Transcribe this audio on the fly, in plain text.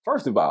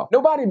First of all,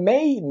 nobody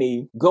made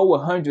me go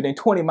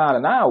 120 miles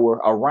an hour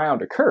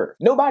around a curve.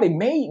 Nobody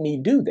made me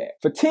do that.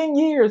 For 10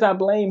 years, I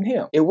blamed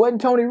him. It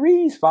wasn't Tony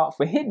Reed's fault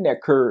for hitting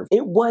that curve.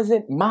 It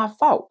wasn't my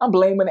fault. I'm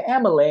blaming the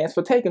ambulance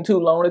for taking too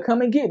long to come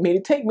and get me, to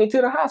take me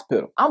to the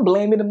hospital. I'm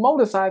blaming the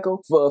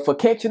motorcycle for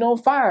catching on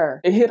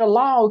fire. It hit a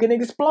log and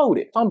it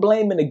exploded. I'm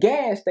blaming the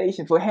gas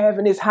station for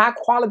having this high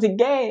quality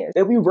gas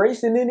that we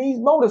racing in these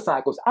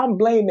motorcycles. I'm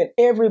blaming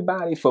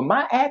everybody for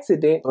my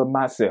accident but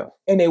myself.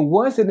 And it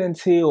wasn't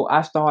until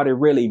I started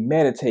really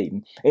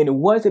meditating, and it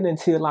wasn't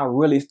until I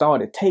really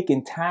started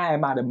taking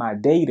time out of my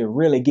day to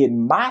really get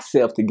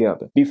myself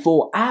together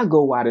before I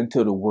go out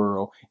into the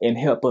world and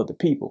help other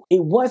people.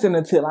 It wasn't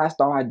until I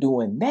started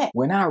doing that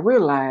when I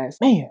realized,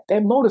 man,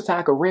 that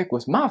motorcycle wreck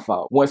was my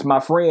fault. Once my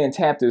friend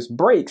tapped his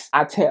brakes,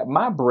 I tapped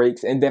my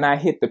brakes and then I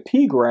hit the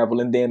pea gravel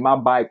and then my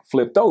bike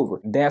flipped over.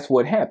 That's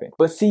what happened.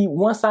 But see,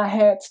 once I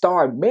had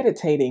started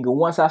meditating and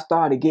once I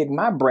started getting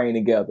my brain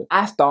together,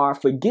 I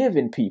started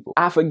forgiving people.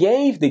 I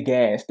forgave the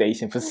gas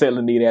station for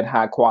selling me that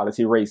high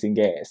quality racing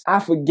gas. I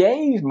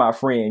forgave my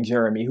friend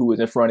Jeremy who was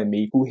in front of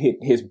me who hit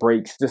his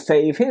brakes to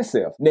save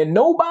himself. Now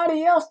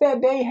nobody else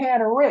that day had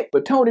a wreck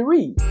but Tony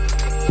Reed.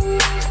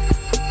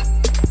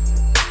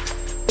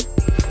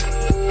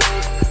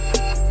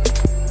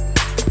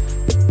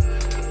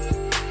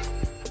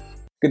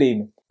 Good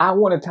evening. I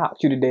want to talk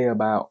to you today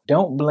about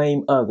don't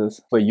blame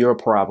others for your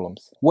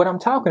problems. What I'm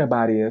talking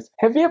about is,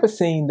 have you ever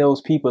seen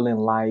those people in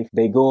life?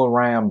 They go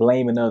around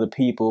blaming other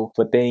people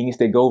for things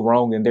that go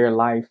wrong in their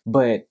life.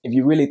 But if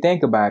you really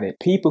think about it,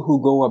 people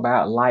who go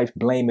about life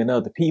blaming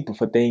other people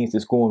for things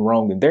that's going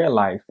wrong in their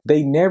life,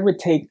 they never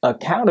take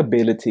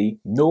accountability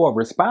nor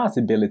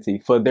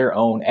responsibility for their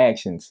own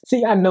actions.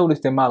 See, I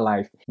noticed in my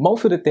life,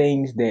 most of the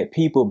things that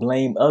people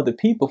blame other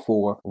people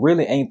for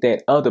really ain't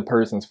that other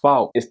person's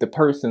fault. It's the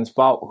person's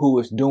fault who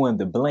is doing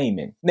the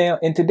blaming. Now,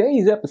 in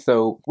today's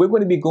episode, we're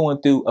going to be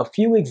going through a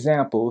few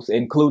examples,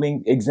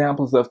 including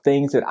examples of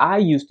things that I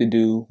used to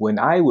do when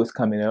I was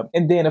coming up,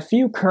 and then a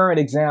few current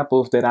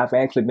examples that I've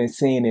actually been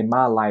seeing in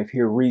my life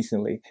here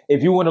recently.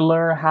 If you want to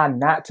learn how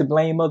not to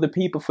blame other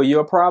people for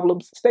your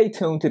problems, stay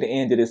tuned to the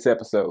end of this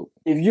episode.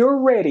 If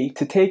you're ready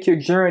to take your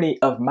journey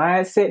of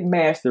mindset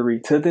mastery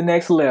to the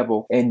next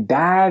level and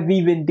dive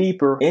even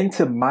deeper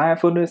into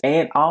mindfulness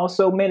and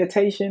also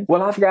meditation,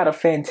 well, I've got a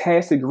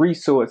fantastic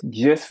resource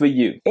just for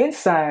you.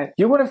 Inside,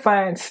 you're going to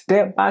find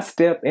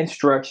step-by-step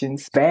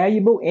instructions,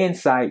 valuable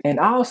insight, and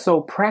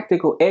also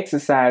practical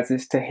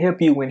exercises to help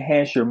you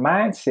enhance your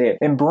mindset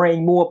and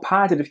bring more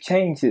positive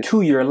changes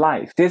to your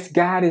life. This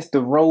guide is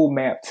the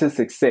roadmap to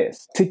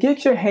success. To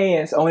get your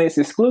hands on this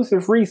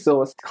exclusive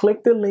resource,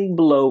 click the link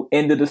below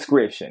in the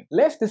description.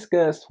 Let's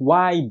discuss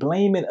why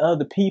blaming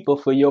other people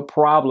for your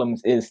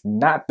problems is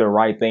not the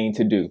right thing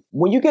to do.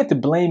 When you get to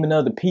blaming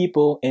other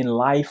people in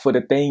life for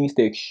the things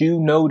that you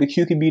know that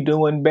you can be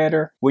doing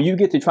better, when you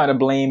get to try to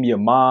blame your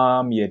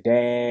mom, your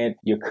dad,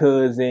 your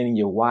cousin,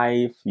 your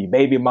wife, your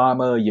baby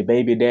mama, your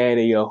baby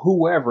daddy, or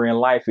whoever in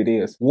life it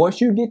is,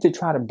 once you get to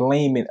try to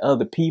blaming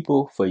other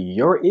people for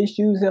your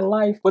issues in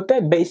life, what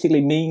that basically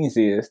means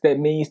is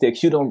that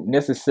you don't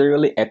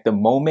necessarily at the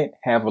moment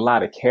have a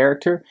lot of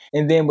character.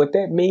 And then what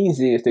that means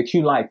is that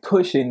you like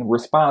pushing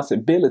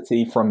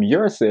responsibility from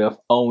yourself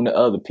on to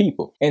other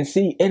people. And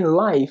see, in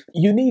life,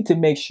 you need to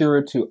make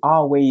sure to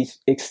always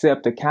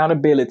accept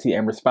accountability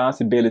and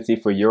responsibility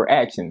for your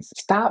actions.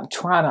 Stop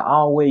trying to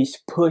always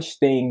push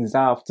things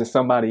off to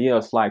somebody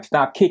else. Like,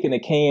 stop kicking the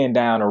can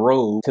down the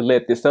road to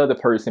let this other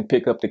person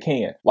pick up the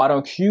can. Why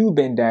don't you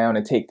bend down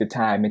and take the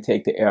time and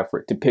take the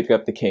effort to pick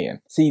up the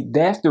can? See,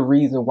 that's the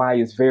reason why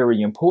it's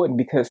very important,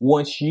 because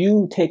once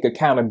you take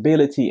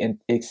accountability and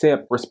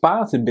accept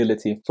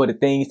responsibility for the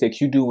things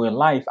that you do in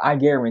life, I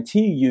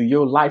guarantee you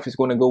your life is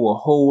going to go a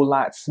whole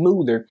lot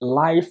smoother.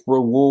 Life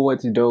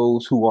rewards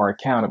those who are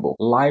accountable.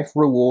 Life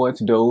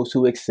rewards those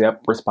who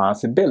accept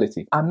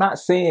responsibility. I'm not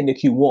saying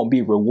that you won't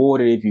be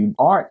rewarded if you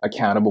aren't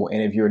accountable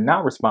and if you're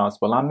not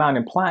responsible. I'm not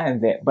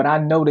implying that, but I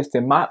noticed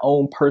in my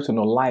own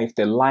personal life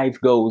that life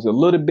goes a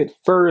little bit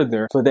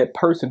further for that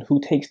person who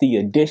takes the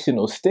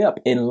additional step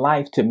in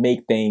life to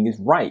make things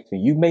right. So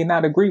you may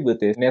not agree with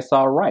this, and that's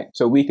all right.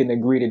 So we can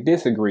agree to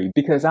disagree,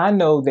 because I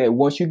know that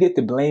once you get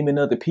to blaming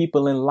other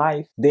people in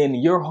life, then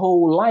your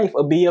whole life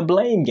will be a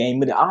blame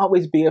game. It'll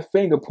always be a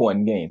finger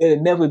pointing game.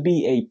 It'll never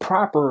be a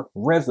proper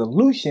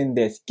resolution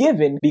that's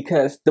given,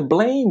 because the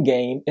blame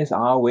game is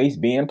always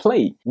being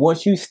played.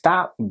 Once you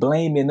stop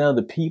blaming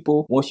other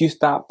people, once you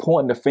stop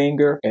pointing the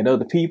finger at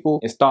other people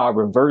and start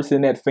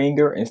reversing that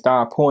finger and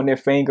start pointing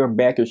that finger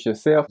back at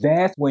yourself,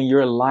 that's when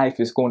your life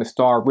is going to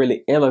start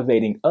really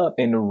elevating up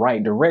in the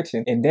right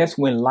direction. And that's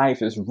when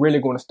life is really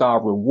going to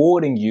start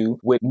rewarding you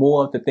with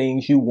more of the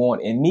things you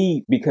want and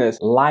need, because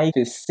life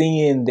is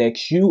seeing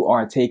that you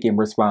are taking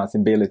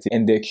responsibility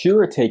and that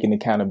you're taking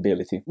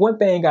accountability. One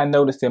thing I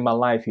noticed in my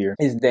life here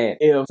is that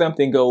if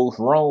something goes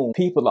wrong,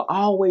 people are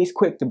always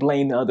quick to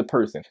blame the other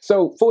person.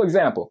 So, for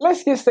example,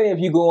 let's just say if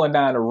you're going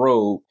down the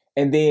road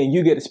and then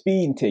you get a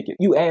speeding ticket.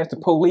 You ask the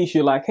police,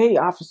 you're like, hey,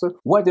 officer,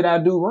 what did I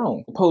do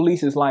wrong? The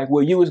police is like,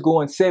 well, you was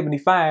going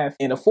 75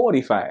 in a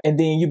 45. And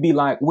then you be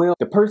like, well,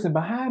 the person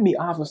behind me,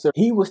 officer,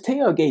 he was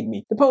tailgating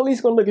me. The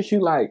police gonna look at you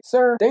like,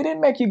 sir, they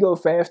didn't make you go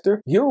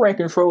faster. You're in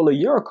control of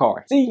your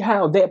car. See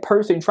how that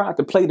person tried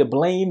to play the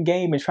blame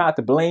game and tried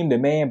to blame the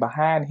man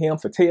behind him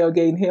for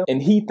tailgating him?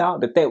 And he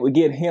thought that that would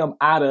get him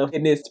out of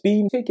in this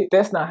speeding ticket?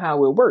 That's not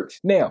how it works.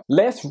 Now,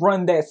 let's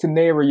run that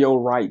scenario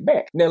right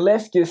back. Now,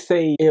 let's just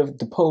say if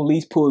the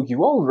police pulled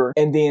you over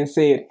and then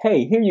said,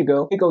 hey, here you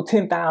go. Here go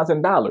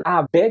 $10,000.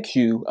 I bet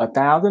you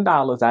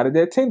 $1,000 out of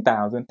that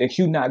 $10,000 that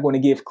you're not going to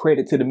give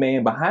credit to the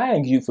man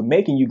behind you for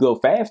making you go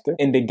faster,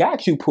 and they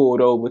got you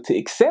pulled over to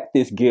accept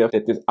this gift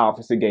that this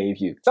officer gave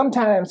you.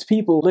 Sometimes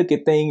people look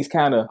at things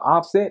kind of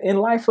offset in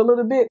life a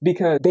little bit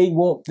because they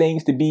want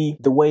things to be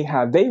the way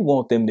how they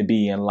want them to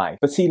be in life.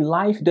 But see,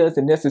 life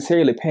doesn't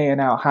necessarily pan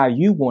out how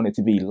you want it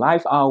to be.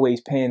 Life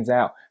always pans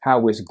out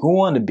how it's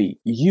going to be.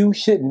 You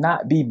should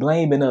not be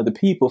blaming other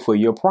people for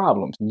your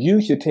problems.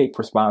 You should take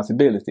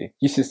responsibility.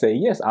 You should say,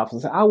 yes,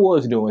 officer, I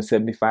was doing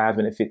 75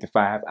 and a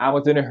 55. I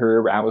was in a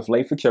hurry. I was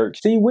late for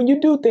church. See, when you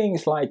do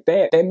things like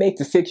that, that makes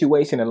the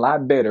situation a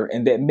lot better,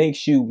 and that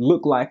makes you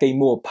look like a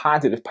more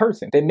positive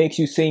person. That makes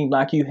you seem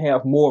like you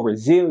have more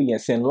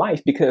resilience in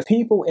life, because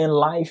people in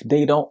life,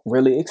 they don't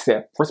really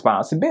accept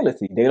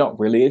responsibility. They don't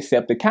really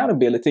accept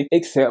accountability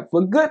except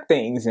for good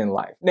things in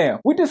life. Now,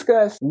 we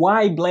discussed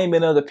why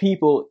blaming other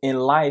people in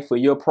life for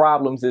your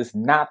problems is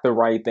not the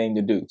right thing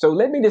to do. So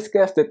let me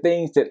discuss the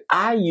things that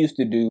I used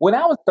to do. When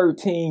I was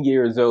 13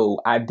 years old,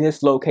 I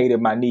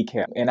dislocated my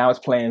kneecap and I was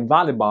playing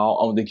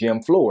volleyball on the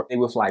gym floor. It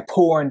was like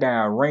pouring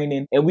down,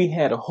 raining, and we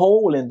had a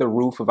hole in the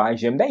roof of our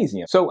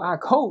gymnasium. So our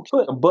coach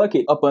put a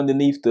bucket up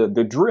underneath the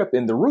drip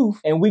in the roof,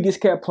 and we just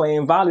kept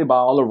playing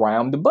volleyball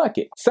around the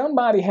bucket.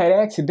 Somebody had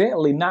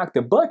accidentally knocked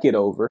the bucket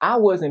over. I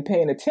wasn't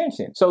paying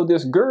attention. So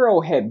this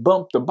girl had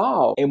bumped the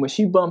ball, and when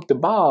she bumped the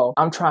ball,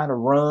 I'm trying to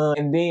run,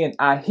 and then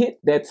I hit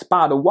that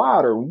spot of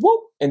water.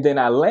 Whoop! And then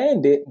I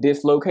landed,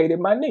 dislocated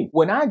my knee.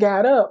 When I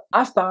got up,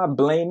 I started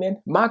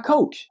blaming my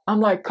coach. I'm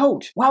like,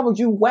 Coach, why would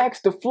you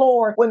wax the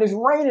floor when it's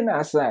raining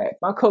outside?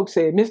 My coach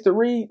said, Mr.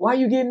 Reed, why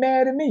you get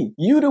mad at me?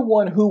 You the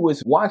one who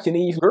was watching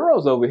these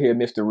girls over here,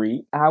 Mr.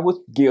 Reed. I was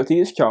guilty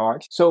as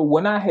charged. So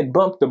when I had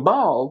bumped the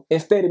ball,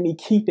 instead of me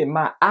keeping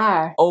my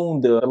eye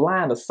on the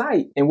line of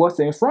sight and what's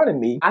in front of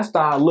me, I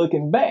started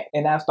looking back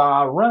and I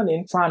started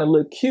running, trying to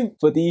look cute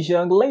for these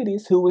young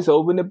ladies who was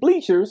over in the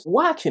bleachers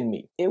watching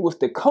me. It was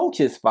the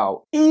coach's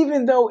fault.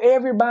 Even though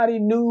everybody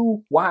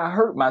knew why I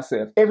hurt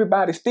myself,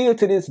 everybody still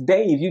to this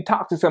day, if you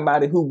talk to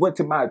somebody who went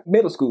to my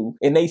middle school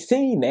and they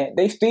seen that,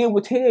 they still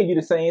would tell you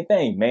the same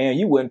thing. Man,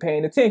 you wasn't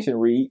paying attention,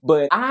 Reed.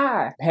 But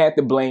I had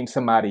to blame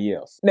somebody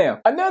else.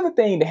 Now, another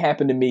thing that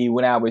happened to me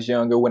when I was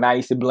younger, when I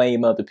used to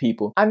blame other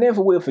people, I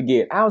never will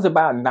forget. I was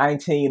about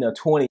 19 or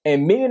 20,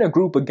 and me and a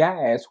group of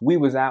guys, we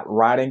was out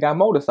riding our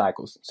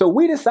motorcycles. So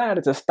we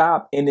decided to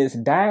stop in this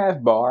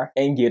dive bar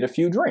and get a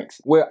few drinks.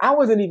 Well, I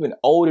wasn't even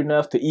old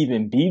enough to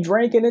even be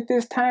drinking at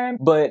this time,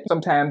 but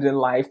sometimes in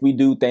life we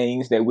do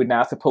things that we're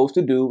not supposed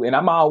to do, and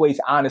I'm always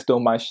honest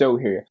on my show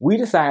here. We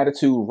decided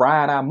to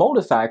ride our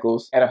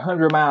motorcycles at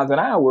 100 miles an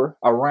hour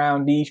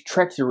around these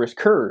treacherous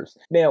curves.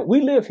 Now, we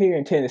live here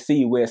in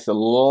Tennessee where it's a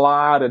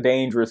lot of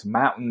dangerous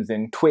mountains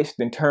and twists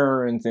and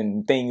turns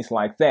and things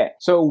like that.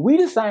 So we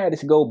decided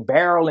to go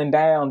barreling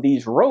down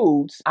these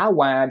roads. I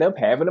wind up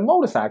having a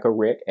motorcycle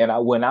wreck, and I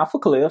went off a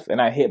cliff and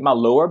I hit my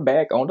lower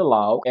back on the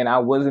log, and I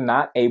was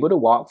not able to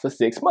walk for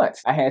 6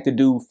 months. I had to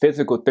do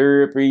physical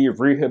therapy,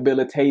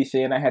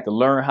 rehabilitation. I had to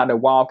learn how to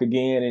walk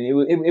again, and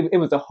it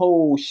was a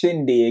whole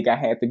shindig I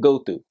had to go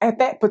through. At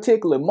that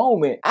particular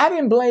moment, I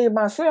didn't blame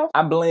myself.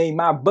 I blamed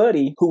my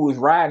buddy who was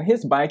riding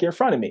his bike in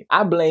front of me.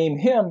 I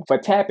blamed him for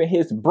tapping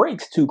his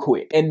brakes too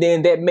quick, and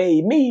then that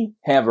made me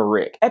have a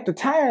wreck. At the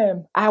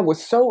time, I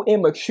was so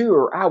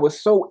immature, I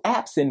was so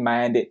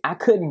absent-minded, I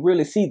couldn't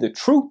really see the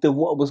truth of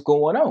what was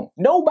going on.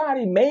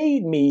 Nobody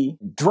made me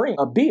drink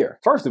a beer,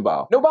 first of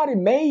all. Nobody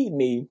made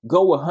me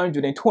go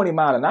 120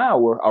 miles an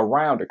hour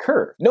around a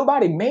curve.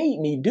 Nobody made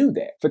me do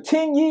that. For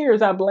 10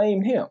 years, I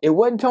blamed him. It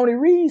wasn't Tony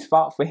Reed's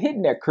fault for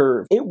hitting that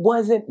curve. It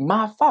wasn't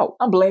my fault.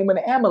 I'm blaming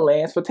the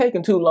ambulance for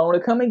taking too long to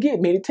come and get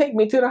me, to take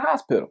me to the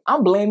hospital.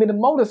 I'm blaming the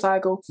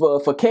motorcycle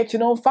for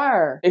catching on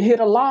fire. It hit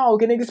a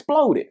log and it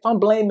exploded. I'm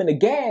blaming the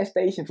gas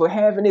station for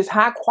having this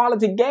high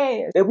quality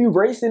gas that we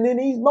racing in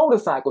these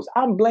motorcycles.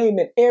 I'm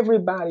blaming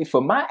everybody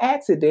for my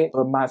accident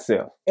but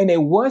myself. And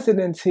it wasn't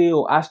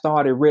until I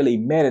started really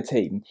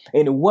meditating,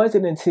 and it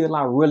wasn't until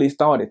I really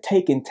started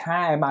taking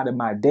time out of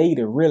my day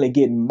to really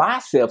get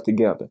myself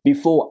together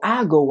before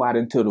I go out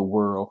into the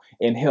world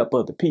and help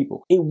other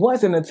people. It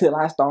wasn't until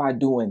I started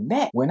doing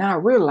that when I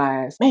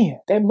realized, man,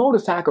 that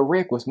motorcycle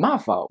wreck was my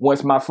fault.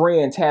 Once my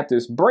friend tapped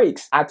his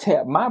brakes, I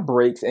tapped my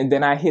brakes, and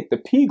then I hit the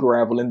pea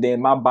gravel, and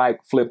then my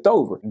bike flipped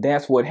over.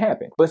 That's what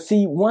happened. But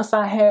see, once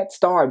I had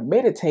started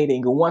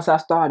meditating, and once I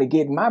started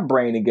getting my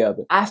brain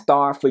together, I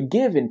started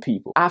forgiving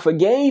people. I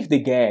forgave the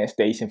gas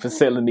station for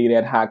selling me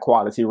that high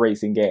quality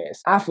racing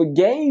gas. I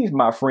forgave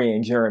my my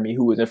friend Jeremy,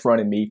 who was in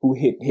front of me, who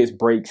hit his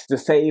brakes to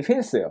save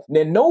himself.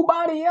 Now,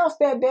 nobody else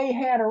that day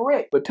had a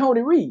wreck but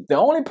Tony Reed. The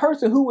only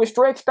person who was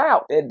stretched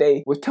out that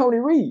day was Tony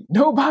Reed.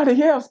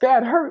 Nobody else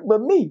got hurt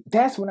but me.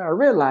 That's when I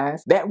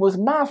realized that was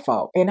my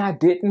fault and I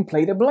didn't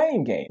play the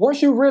blame game.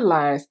 Once you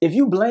realize if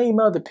you blame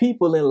other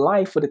people in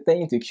life for the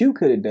things that you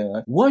could have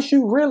done, once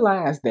you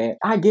realize that,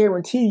 I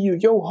guarantee you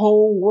your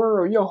whole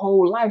world, your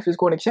whole life is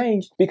going to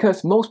change,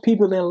 because most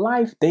people in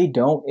life, they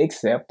don't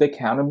accept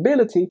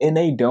accountability and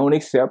they don't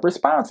accept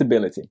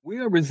responsibility.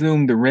 We'll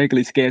resume the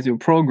regularly scheduled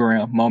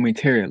program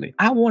momentarily.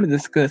 I want to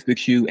discuss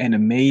with you an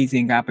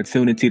amazing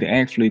opportunity to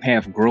actually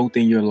have growth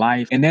in your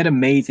life, and that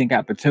amazing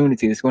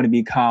opportunity is going to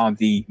be called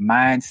the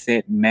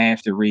Mindset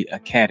Mastery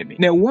Academy.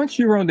 Now, once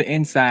you're on the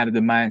inside of the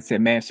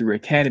Mindset Mastery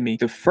Academy,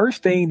 the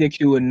first thing that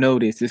you will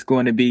notice is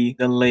going to be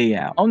the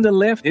layout. On the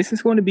left, this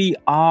is going to be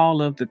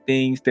all of the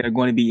things that are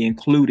going to be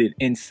included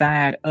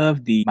inside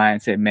of the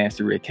Mindset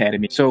Mastery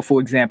Academy. So, for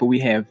example, we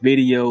have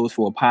videos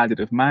for a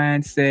positive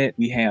mindset.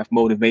 We have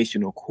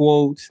motivational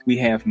quotes. We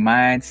have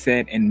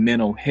mindset and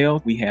mental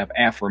health. We have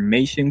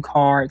affirmation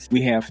cards.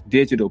 We have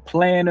digital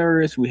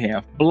planners. We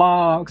have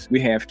blogs. We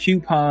have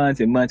coupons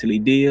and monthly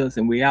deals.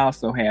 And we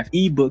also have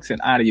ebooks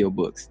and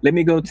audiobooks. Let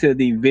me go to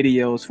the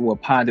videos for a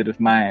positive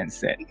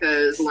mindset.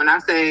 Because when I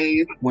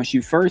say, once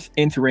you first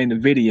enter in the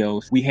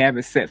videos, we have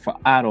it set for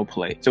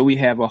autoplay. So we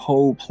have a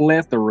whole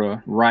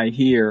plethora right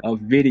here of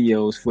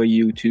videos for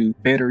you to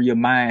better your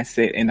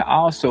mindset and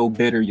also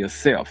better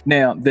yourself.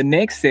 Now, the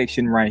next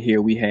section right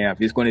here we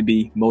have is going to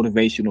be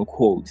motivational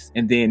quotes.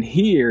 And then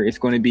here it's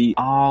going to be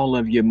all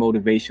of your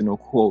motivational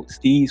quotes.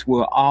 These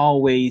will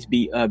always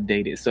be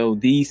updated. So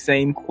these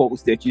same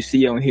quotes that you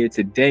see on here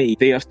today,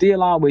 they'll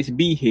still always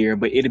be here,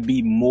 but it'll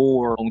be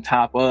more on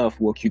top of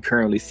what you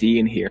currently see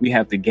in here. We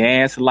have the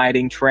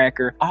gaslighting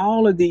tracker.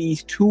 All of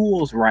these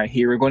tools right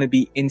here are going to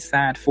be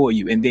inside for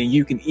you. And then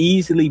you can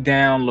easily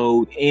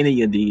download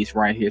any of these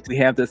right here. We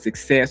have the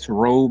Success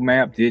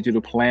Roadmap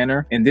Digital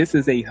Planner, and this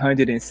is a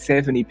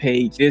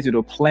 170-page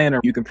digital planner.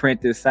 You can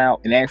print this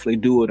out and actually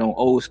do it on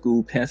old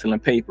school pencil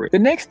and paper. The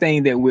next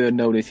thing that we'll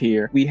notice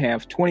here, we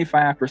have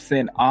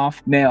 25%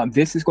 off. Now,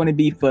 this is going to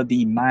be for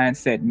the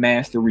Mindset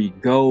Mastery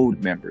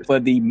Gold members. For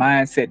the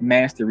Mindset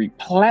Mastery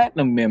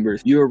Platinum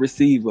members, you'll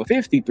receive a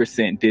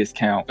 50%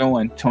 discount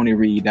on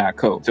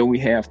TonyReed.co. So we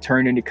have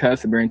turning the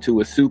customer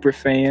into a super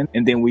fan,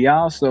 and then we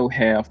also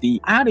have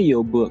the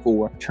audiobook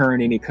for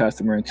turning the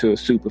customer into a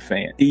super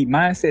fan. The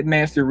Mindset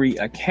Mastery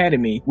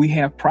Academy, we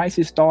have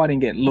prices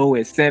starting at low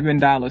at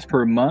 $7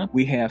 per month.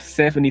 We have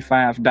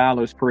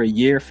 $75 per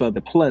year for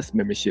the Plus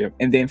membership.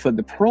 And then for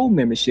the Pro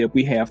membership,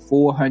 we have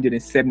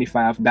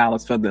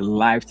 $475 for the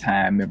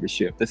lifetime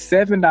membership. The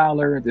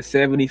 $7, the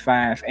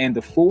 $75, and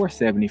the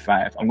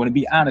 $475, I'm going to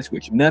be honest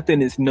with you,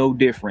 nothing is no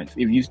different.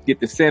 If you get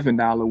the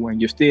 $7 one,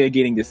 you're still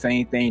getting the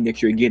same thing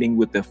that you're getting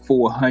with the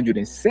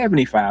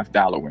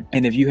 $475 one.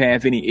 And if you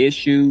have any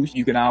issues,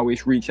 you can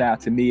always reach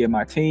out to me and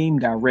my team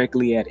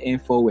directly at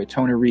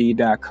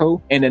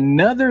info@TonyReed.co. And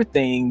another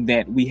thing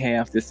that we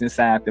have that's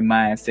inside the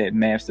Mindset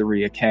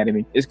Mastery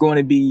Academy is going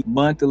to be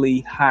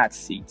monthly hot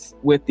seats.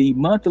 With the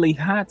monthly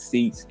hot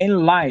seats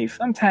in life,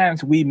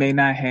 sometimes we may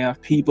not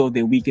have people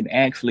that we can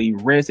actually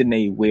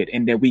resonate with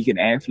and that we can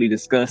actually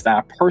discuss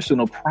our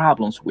personal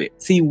problems with.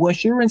 See,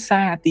 once you're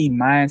inside the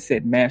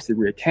Mindset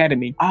Mastery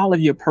Academy, all of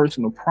your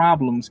personal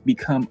problems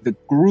become the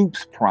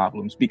group's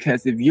problems,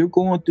 because if you're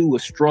going through a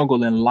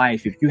struggle in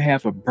life, if you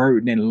have a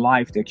burden in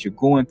life that you're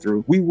going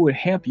through, we would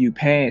help you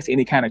pass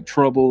any kind of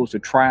troubles or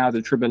trials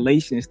or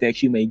tribulations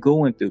that you may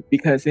going through.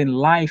 Because in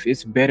life,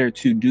 it's better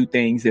to do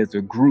things as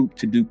a group,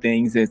 to do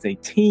things as a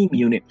team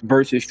unit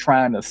versus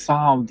trying to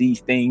solve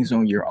these things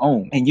on your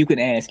own. And you can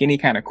ask any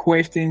kind of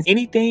questions,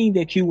 anything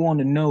that you want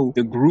to know,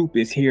 the group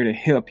is here to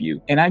help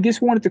you. And I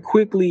just wanted to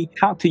quickly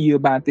talk to you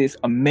about this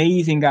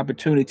amazing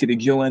opportunity to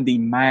join the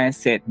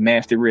Mindset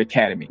Mastery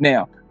Academy.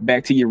 Now,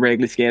 back to your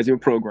regularly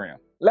scheduled program.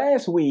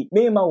 Last week,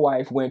 me and my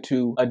wife went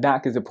to a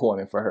doctor's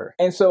appointment for her.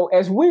 And so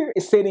as we're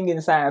sitting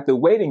inside the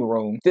waiting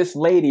room, this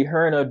lady,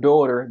 her and her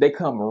daughter, they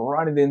come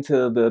running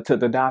into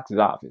the doctor's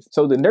office.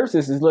 So the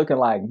nurses is looking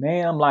like,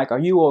 ma'am, like, are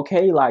you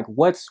okay? Like,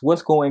 what's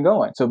going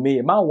on? So me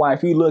and my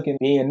wife, we looking,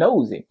 being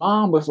nosy.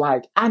 Mom was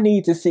like, I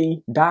need to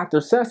see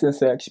Dr. such and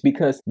such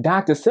because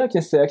Dr. such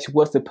and such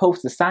was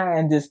supposed to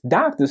sign this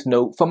doctor's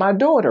note for my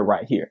daughter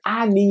right here.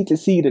 I need to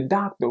see the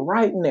doctor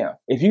right now.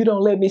 If you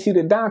don't let me see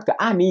the doctor,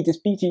 I need to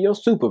speak to your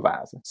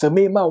supervisor. So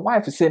me and my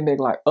wife are sitting back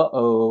like,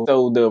 uh-oh.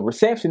 So the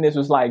receptionist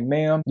was like,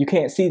 ma'am, you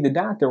can't see the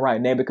doctor right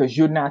now because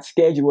you're not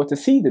scheduled to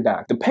see the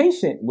doctor. The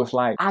patient was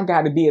like, I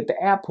got to be at the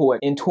airport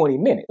in 20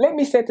 minutes. Let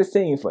me set the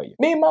scene for you.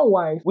 Me and my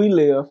wife, we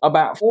live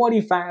about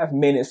 45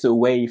 minutes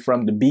away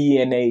from the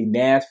BNA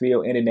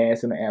Nashville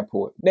International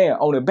Airport. Now,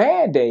 on a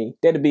bad day,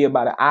 that'd be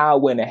about an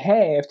hour and a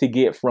half to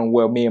get from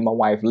where me and my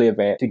wife live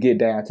at to get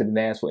down to the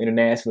Nashville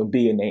International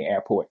BNA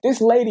Airport.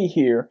 This lady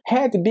here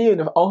had to be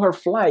on her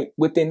flight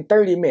within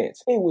 30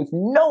 minutes. It was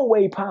no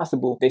way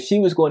possible that she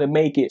was going to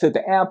make it to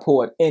the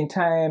airport in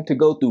time to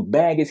go through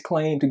baggage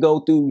claim, to go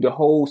through the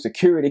whole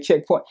security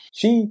checkpoint.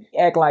 She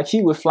act like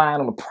she was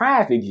flying on a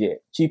private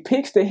jet. She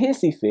picks the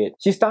hissy fit.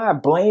 She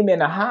started blaming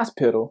the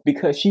hospital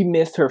because she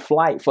missed her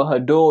flight for her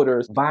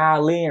daughter's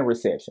violin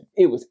reception.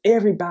 It was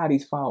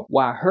everybody's fault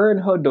why her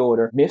and her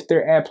daughter missed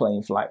their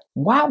airplane flight.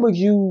 Why would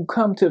you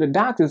come to the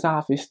doctor's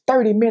office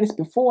 30 minutes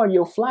before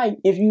your flight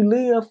if you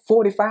live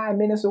 45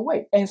 minutes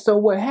away? And so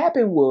what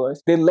happened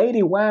was the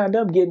lady wound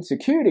up getting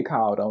security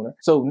called on her.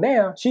 So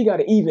now she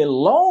got an even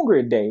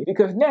longer day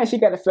because now she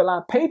got to fill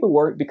out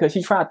paperwork because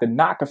she tried to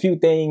knock a few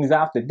things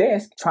off the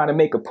desk trying to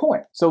make a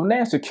point. So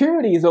now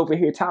security is over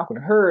here talking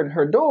to her and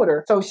her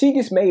daughter. So she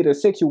just made a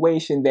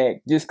situation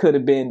that just could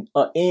have been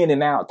an in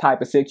and out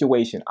type of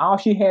situation. All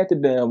she had to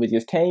do was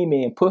just came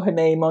in, put her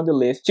name on the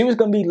list. She was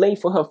going to be late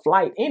for her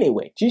flight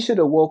anyway. She should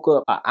have woke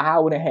up an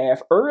hour and a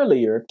half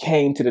earlier,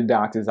 came to the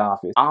doctor's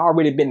office,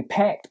 already been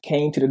packed,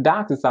 came to the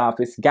doctor's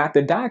office, got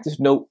the doctor's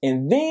note,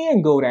 and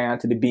then go down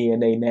to the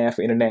BNA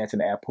NAFTA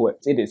International Airport.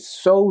 It is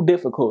so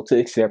difficult to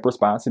accept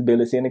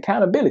responsibility and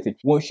accountability.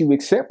 Once you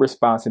accept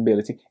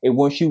responsibility and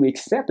once you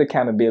accept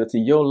accountability,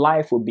 your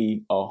life will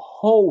be a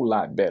whole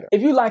lot better.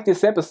 If you like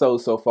this episode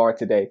so far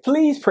today,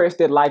 please press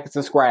that like and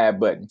subscribe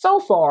button. So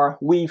far,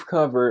 we've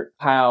covered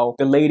how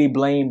the lady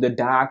blamed the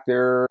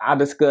doctor. I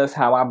discussed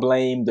how I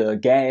blamed the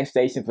gas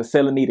station for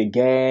selling me the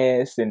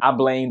gas, and I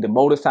blamed the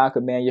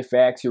motorcycle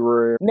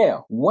manufacturer.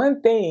 Now,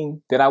 one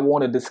thing that I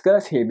want to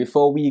discuss here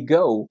before we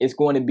go is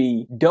going to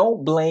be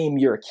don't blame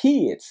your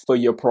kids for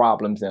your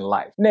problems in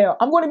life. Now,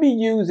 I'm going to be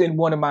using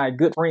one of my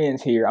good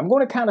friends here. I'm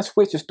going to kind of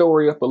switch the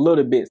story up a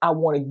little bit. I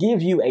want to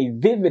give you a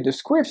vivid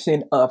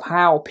description of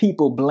how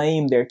people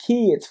blame their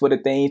kids for the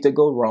things that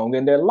go wrong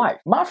in their life.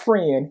 My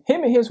friend,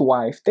 him and his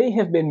wife, they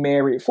have been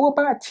married for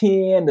about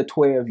 10 to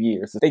 12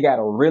 years. They got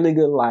a really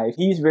good life.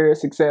 He's very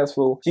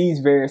successful. She's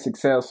very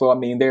successful. I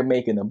mean, they're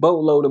making a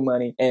boatload of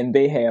money and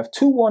they have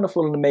two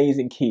wonderful and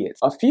amazing kids.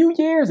 A few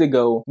years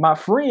ago, my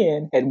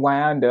friend had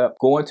wound up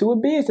going to a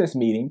business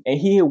meeting and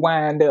he had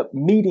wound up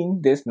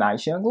meeting this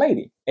nice young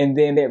lady. And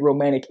then that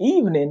romantic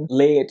evening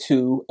led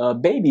to a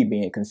baby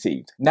being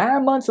conceived.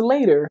 9 months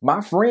later, my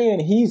friend,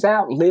 he's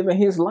out living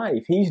his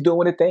life. He's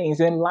doing the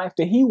things in life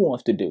that he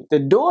wants to do. The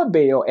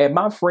doorbell at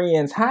my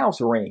friend's house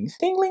rings.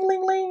 Ding, ling,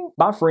 ling, ling.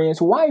 My friend's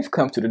wife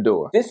comes to the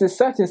door. This is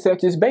such and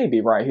such's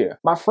baby right here.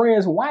 My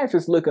friend's wife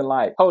is looking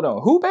like, hold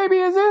on, who baby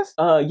is this?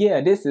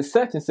 Yeah, this is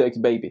such and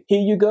such baby. Here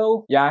you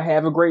go. Y'all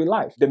have a great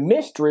life. The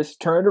mistress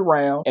turned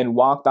around and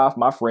walked off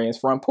my friend's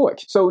front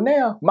porch. So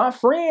now my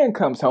friend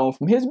comes home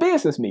from his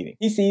business meeting.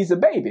 He sees a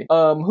baby.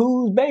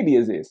 Whose baby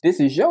is this? This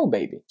is your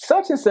baby.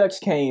 Such and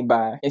such came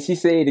by and she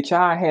said the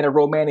child had a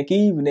romantic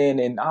evening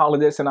and all of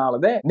this and all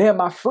of that. Now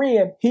my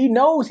friend, he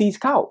knows he's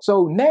caught.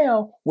 So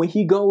now when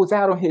he goes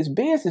out on his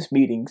business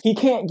meetings, he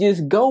can't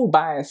just go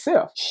by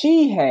himself.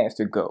 She has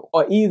to go.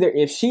 Or either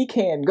if she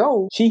can't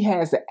go, she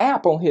has the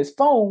app on his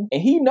phone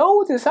and he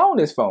knows it's on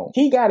his phone.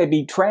 He got to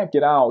be tracked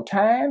at all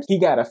times. He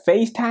got to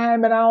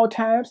FaceTime at all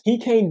times. He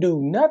can't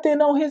do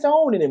nothing on his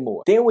own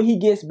anymore. Then when he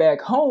gets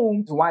back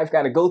home, his wife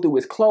got to go through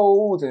his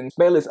clothes and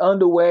smell his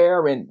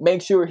underwear and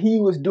make sure he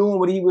was doing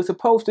what he was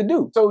supposed to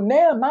do. So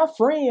now my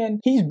friend,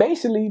 he's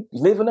basically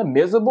living a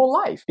miserable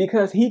life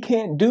because he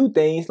can't do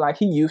things like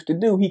he used to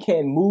do. He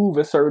can't move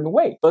a certain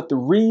way. But the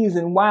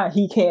reason why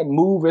he can't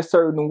move a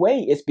certain way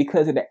is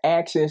because of the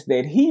actions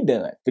that he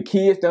done. The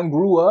kids done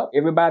grew up.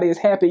 Everybody is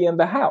happy in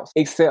the house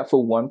except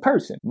for one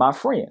person, my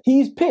friend.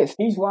 He's pissed.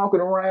 He's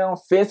walking around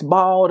fist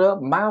balled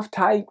up, mouth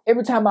tight.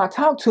 Every time I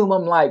talk to him,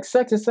 I'm like,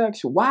 such and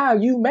such, why are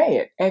you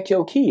mad at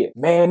your kid?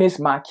 Man, it's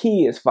my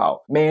kid's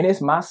fault. Man,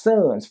 it's my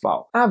son's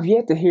fault. I've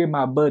yet to hear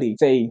my buddy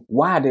say,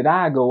 why did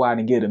I go out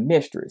and get a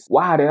mistress?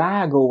 Why did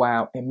I go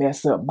out and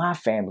mess up my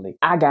family?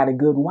 I got a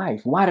good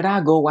wife. Why did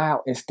I go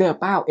out and step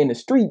out in the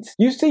streets?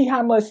 You see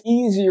how much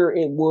easier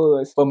it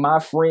was for my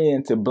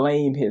friend to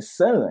blame his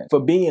son for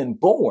being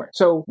born.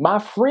 So my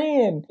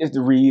friend is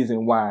the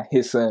reason why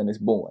his son is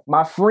born.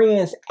 My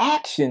friend's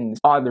actions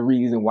are the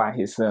reason why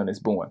his son is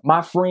born.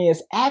 My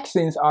friend's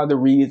actions are the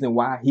reason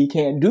why he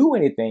can't do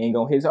anything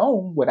on his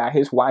own without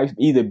his wife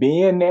either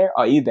being there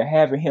or either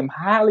having him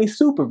highly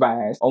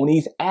supervised on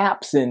these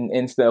apps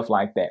and stuff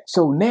like that.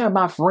 So now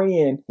my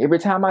friend, every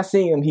time I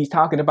see him, he's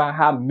talking about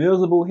how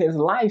miserable his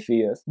life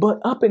is. But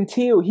up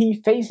until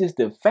he faces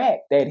the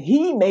fact that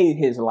he made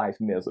his life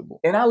miserable.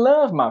 And I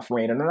love my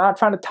friend and I'm not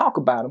trying to talk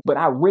about him, but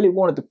I really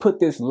wanted to put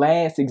this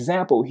last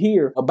example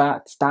here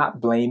about stop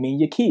blaming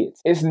your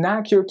kids. It's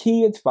not your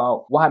kids'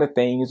 fault why the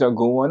things are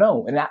going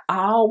on. And I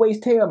always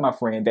tell my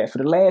friend that for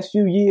the last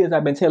few years,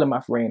 I've been telling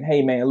my friend,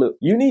 hey man, look,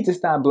 you need to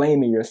stop stop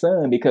blaming your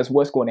son, because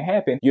what's going to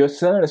happen, your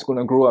son is going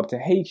to grow up to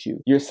hate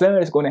you. Your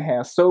son is going to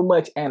have so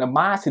much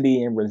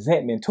animosity and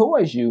resentment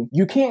towards you.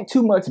 You can't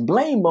too much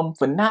blame him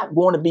for not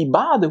wanting to be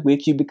bothered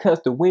with you,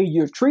 because the way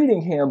you're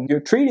treating him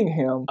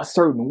a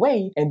certain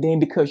way. And then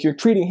because you're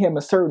treating him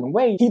a certain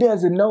way, he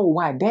doesn't know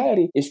why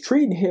daddy is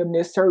treating him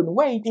this certain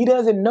way. He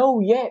doesn't know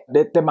yet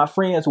that my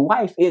friend's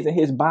wife isn't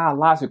his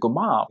biological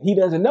mom. He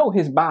doesn't know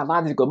his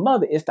biological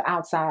mother is the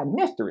outside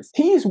mistress.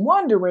 He's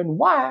wondering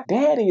why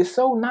daddy is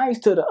so nice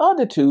to the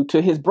other two,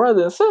 to his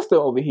brother and sister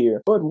over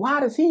here. But why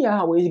does he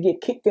always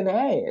get kicked in the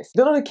ass?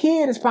 The other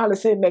kid is probably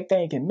sitting back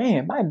thinking,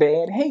 man, my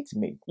dad hates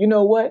me. You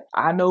know what?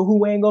 I know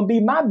who ain't gonna be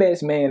my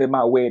best man at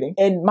my wedding.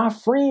 And my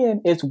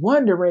friend is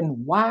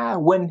wondering why,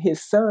 when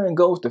his son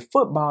goes to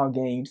football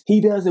games,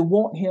 he doesn't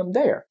want him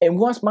there. And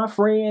once my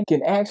friend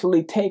can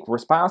actually take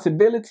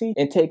responsibility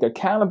and take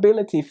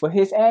accountability for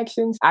his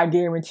actions, I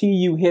guarantee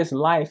you his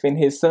life and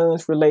his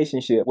son's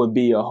relationship would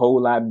be a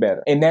whole lot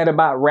better. And that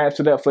about wraps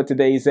it up for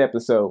today's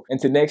episode.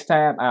 Until next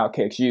time, I'll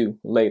catch you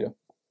later.